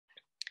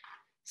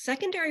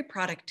Secondary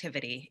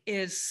productivity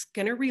is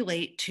going to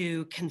relate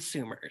to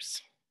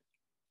consumers.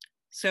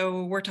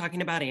 So we're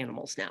talking about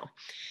animals now.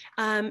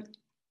 Um,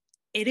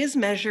 it is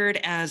measured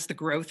as the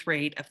growth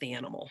rate of the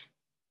animal.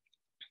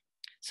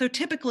 So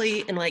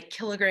typically in like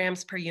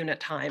kilograms per unit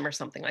time or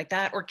something like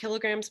that, or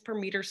kilograms per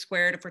meter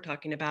squared if we're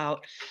talking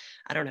about,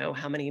 I don't know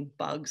how many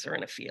bugs are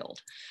in a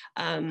field.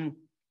 Um,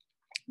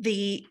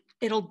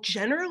 it'll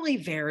generally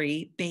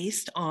vary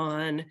based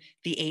on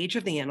the age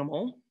of the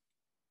animal.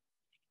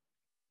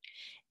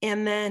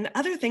 And then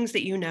other things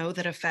that you know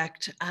that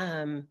affect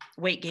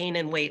weight gain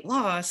and weight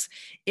loss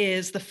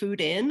is the food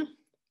in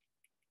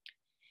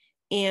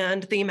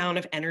and the amount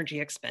of energy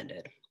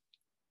expended.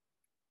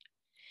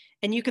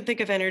 And you can think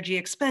of energy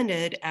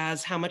expended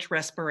as how much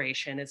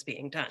respiration is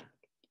being done.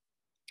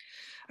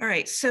 All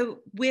right, so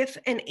with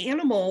an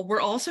animal,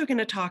 we're also going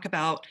to talk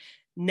about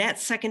net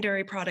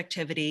secondary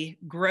productivity,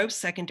 gross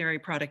secondary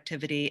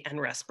productivity, and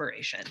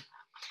respiration.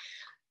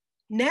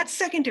 Net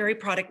secondary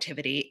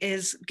productivity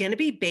is going to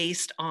be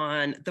based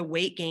on the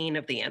weight gain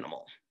of the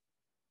animal.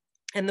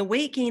 And the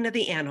weight gain of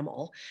the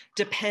animal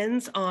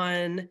depends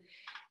on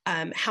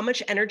how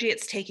much energy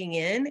it's taking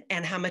in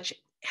and how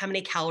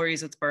many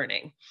calories it's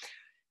burning.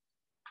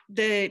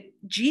 The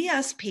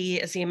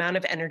GSP is the amount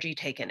of energy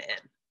taken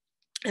in.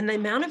 And the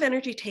amount of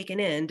energy taken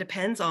in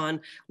depends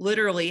on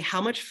literally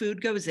how much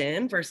food goes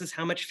in versus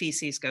how much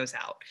feces goes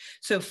out.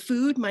 So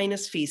food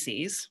minus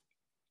feces,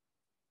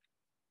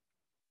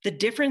 the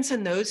difference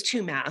in those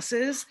two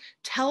masses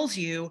tells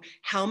you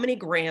how many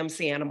grams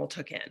the animal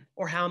took in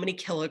or how many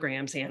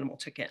kilograms the animal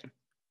took in.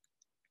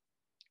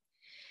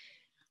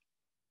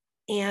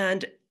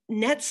 And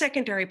net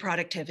secondary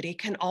productivity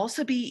can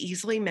also be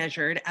easily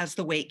measured as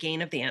the weight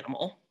gain of the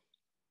animal.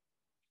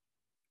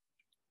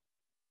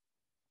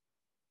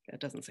 That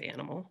doesn't say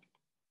animal.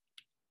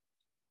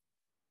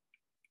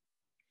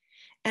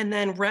 And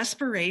then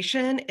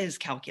respiration is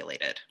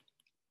calculated.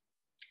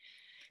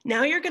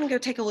 Now you're going to go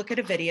take a look at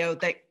a video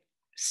that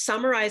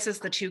summarizes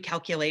the two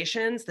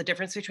calculations, the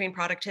difference between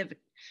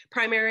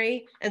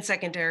primary and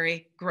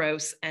secondary,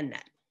 gross and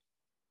net.